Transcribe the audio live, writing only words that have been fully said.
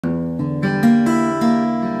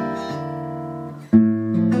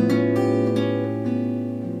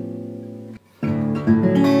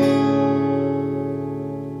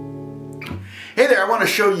I want to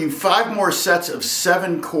show you 5 more sets of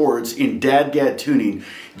 7 chords in DADGAD tuning.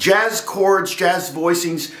 Jazz chords, jazz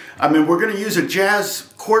voicings. I mean, we're going to use a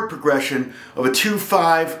jazz chord progression of a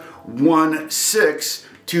 2-5-1-6,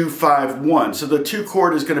 2-5-1. So the 2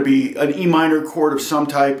 chord is going to be an E minor chord of some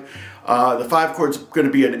type. The 5 chord is going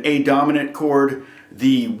to be an A dominant chord.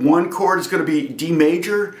 The 1 chord is going to be D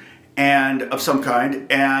major and of some kind,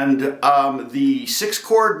 and the 6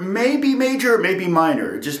 chord may be major, may be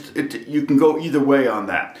minor. You can go either way on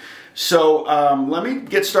that. So let me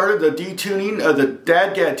get started. The D tuning, the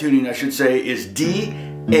DADGAD tuning, I should say, is D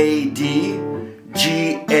A D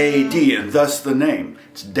G A D, and thus the name.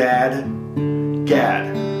 It's DADGAD.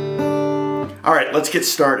 All right, let's get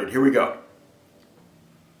started. Here we go.